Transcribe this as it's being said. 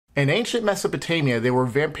In ancient Mesopotamia, there were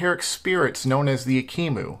vampiric spirits known as the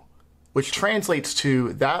Akimu, which translates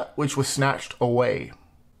to that which was snatched away.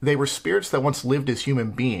 They were spirits that once lived as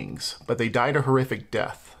human beings, but they died a horrific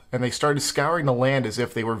death, and they started scouring the land as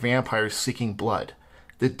if they were vampires seeking blood.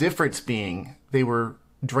 The difference being, they were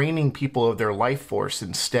draining people of their life force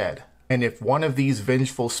instead. And if one of these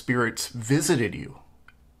vengeful spirits visited you,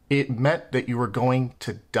 it meant that you were going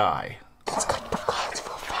to die.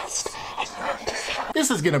 This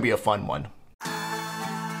is going to be a fun one.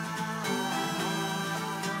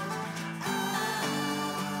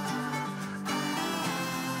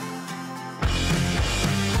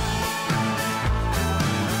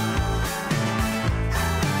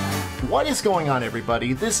 What is going on,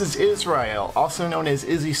 everybody? This is Israel, also known as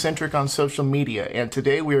Izzy-centric on social media, and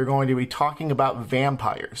today we are going to be talking about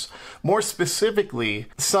vampires. More specifically,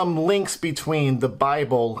 some links between the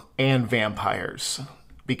Bible and vampires,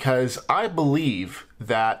 because I believe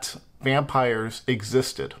that vampires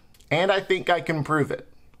existed, and I think I can prove it.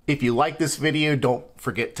 If you like this video, don't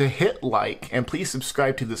forget to hit like, and please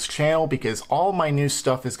subscribe to this channel because all my new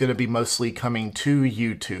stuff is going to be mostly coming to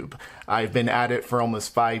YouTube. I've been at it for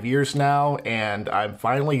almost 5 years now, and I'm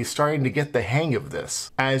finally starting to get the hang of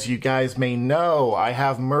this. As you guys may know, I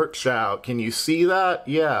have merch out. Can you see that?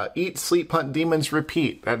 Yeah, Eat, Sleep, Hunt, Demons,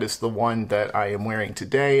 Repeat. That is the one that I am wearing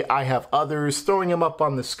today. I have others, throwing them up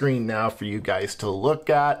on the screen now for you guys to look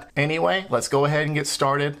at. Anyway, let's go ahead and get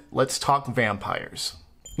started. Let's talk vampires.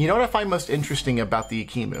 You know what I find most interesting about the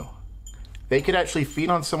Akimu? They could actually feed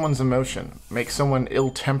on someone's emotion, make someone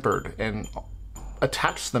ill-tempered, and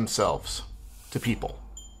attach themselves to people.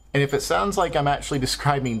 And if it sounds like I'm actually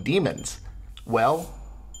describing demons, well,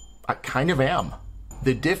 I kind of am.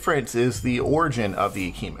 The difference is the origin of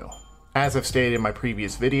the Akimu. As I've stated in my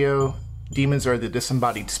previous video, demons are the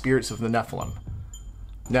disembodied spirits of the Nephilim.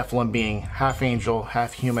 Nephilim being half angel,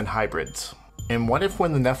 half human hybrids. And what if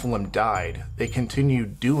when the Nephilim died, they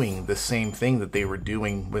continued doing the same thing that they were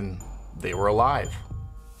doing when they were alive?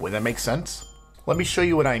 Would that make sense? Let me show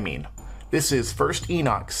you what I mean. This is 1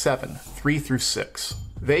 Enoch 7, 3-6.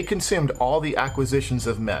 They consumed all the acquisitions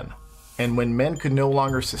of men, and when men could no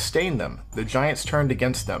longer sustain them, the giants turned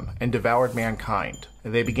against them and devoured mankind.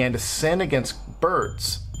 And they began to sin against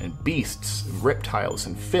birds and beasts and reptiles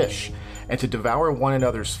and fish, and to devour one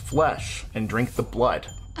another's flesh and drink the blood.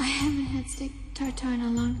 I haven't had steak tartare in a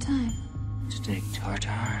long time. Steak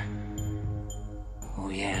tartare? Oh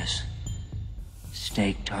yes,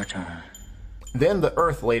 steak tartare. Then the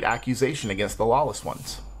earth laid accusation against the lawless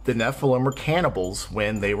ones. The Nephilim were cannibals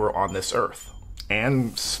when they were on this earth.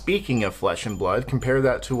 And speaking of flesh and blood, compare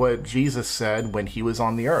that to what Jesus said when he was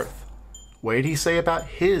on the earth. What did he say about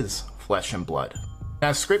his flesh and blood?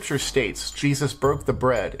 As scripture states, Jesus broke the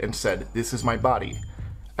bread and said, "This is my body."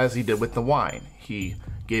 As he did with the wine, he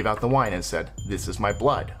gave out the wine and said, "This is my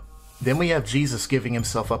blood." Then we have Jesus giving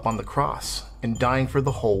himself up on the cross and dying for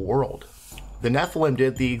the whole world. The Nephilim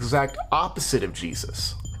did the exact opposite of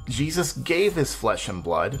Jesus. Jesus gave his flesh and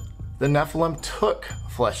blood. The Nephilim took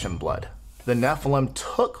flesh and blood. The Nephilim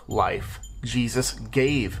took life. Jesus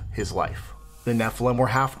gave his life. The Nephilim were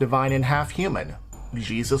half divine and half human.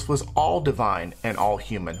 Jesus was all divine and all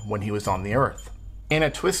human when he was on the earth. In a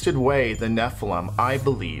twisted way, the Nephilim, I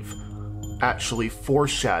believe, actually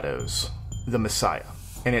foreshadows the Messiah.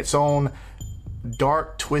 In its own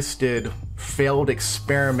dark, twisted, failed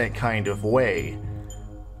experiment kind of way,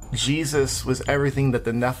 Jesus was everything that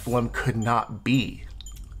the Nephilim could not be.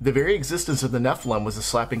 The very existence of the Nephilim was a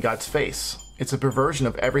slap in God's face. It's a perversion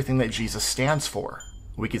of everything that Jesus stands for.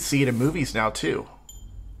 We could see it in movies now too.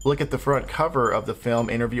 Look at the front cover of the film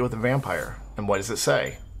Interview with a Vampire, and what does it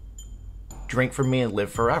say? Drink from me and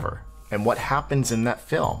live forever. And what happens in that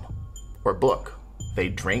film or book? They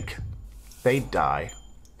drink, they die,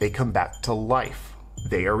 they come back to life.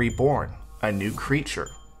 They are reborn, a new creature.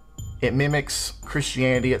 It mimics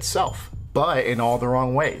Christianity itself, but in all the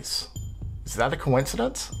wrong ways. Is that a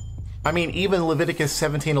coincidence? I mean, even Leviticus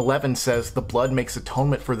 17:11 says the blood makes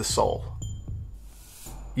atonement for the soul.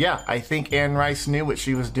 Yeah, I think Anne Rice knew what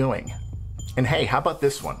she was doing. And hey, how about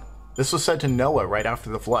this one? This was said to Noah right after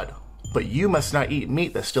the flood. But you must not eat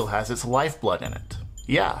meat that still has its lifeblood in it.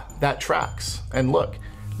 Yeah, that tracks. And look,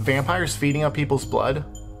 vampires feeding on people's blood,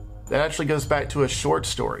 that actually goes back to a short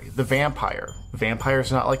story, The Vampire.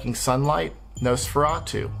 Vampires not liking sunlight,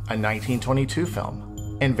 Nosferatu, a 1922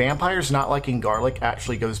 film. And vampires not liking garlic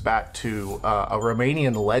actually goes back to a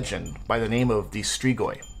Romanian legend by the name of the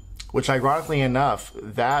Strigoi, which ironically enough,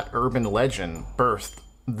 that urban legend birthed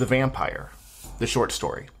The Vampire, the short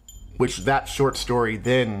story. Which that short story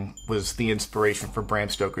then was the inspiration for Bram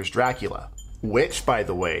Stoker's Dracula. Which, by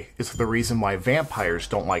the way, is the reason why vampires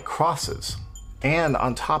don't like crosses. And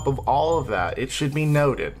on top of all of that, it should be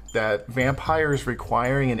noted that vampires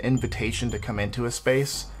requiring an invitation to come into a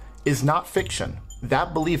space is not fiction.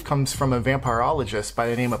 That belief comes from a vampirologist by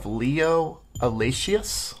the name of Leo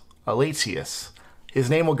Alatius. His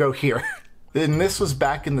name will go here. And this was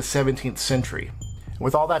back in the 17th century.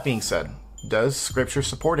 With all that being said, does scripture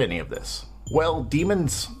support any of this? Well,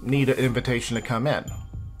 demons need an invitation to come in.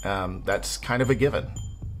 That's kind of a given.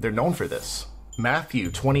 They're known for this. Matthew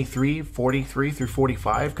 23:43 through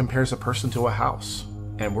 45 compares a person to a house.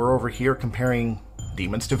 And we're over here comparing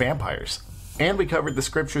demons to vampires. And we covered the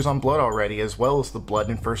scriptures on blood already, as well as the blood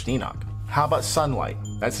in 1 Enoch. How about sunlight?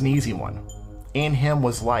 That's an easy one. In him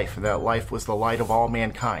was life, and that life was the light of all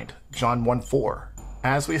mankind. John 1:4.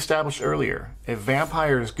 As we established earlier, if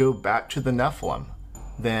vampires go back to the Nephilim,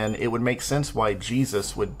 then it would make sense why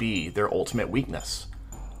Jesus would be their ultimate weakness.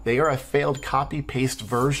 They are a failed copy-paste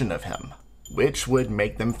version of him, which would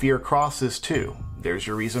make them fear crosses too. There's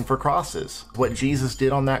your reason for crosses. What Jesus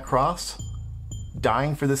did on that cross,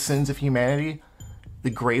 dying for the sins of humanity, the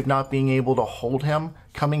grave not being able to hold him,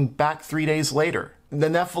 coming back 3 days later. The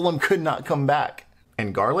Nephilim could not come back.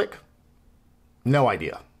 And garlic? No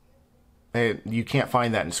idea. You can't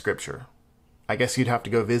find that in scripture. I guess you'd have to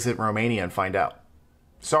go visit Romania and find out.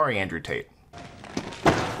 Sorry, Andrew Tate.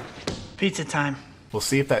 Pizza time. We'll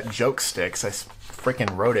see if that joke sticks. I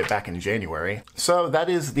freaking wrote it back in January. So that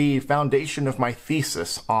is the foundation of my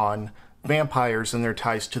thesis on vampires and their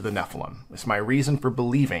ties to the Nephilim. It's my reason for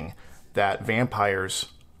believing that vampires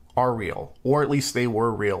are real, or at least they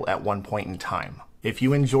were real at one point in time. If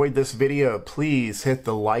you enjoyed this video, please hit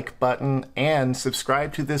the like button and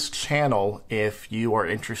subscribe to this channel if you are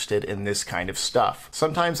interested in this kind of stuff.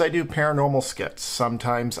 Sometimes I do paranormal skits.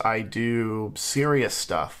 Sometimes I do serious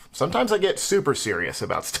stuff. Sometimes I get super serious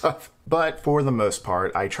about stuff. But for the most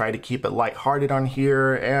part, I try to keep it lighthearted on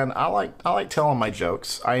here, and I like telling my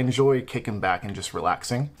jokes. I enjoy kicking back and just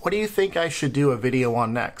relaxing. What do you think I should do a video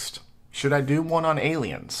on next? Should I do one on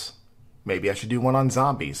aliens? Maybe I should do one on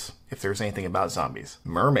zombies, if there's anything about zombies.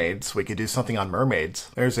 Mermaids, we could do something on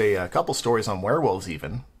mermaids. There's a couple stories on werewolves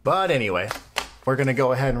even. But anyway, we're gonna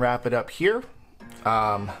go ahead and wrap it up here.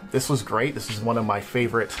 This was great. This is one of my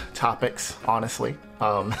favorite topics, honestly.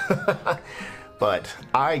 But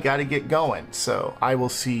I gotta get going, so I will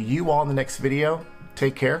see you all in the next video.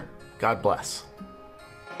 Take care. God bless.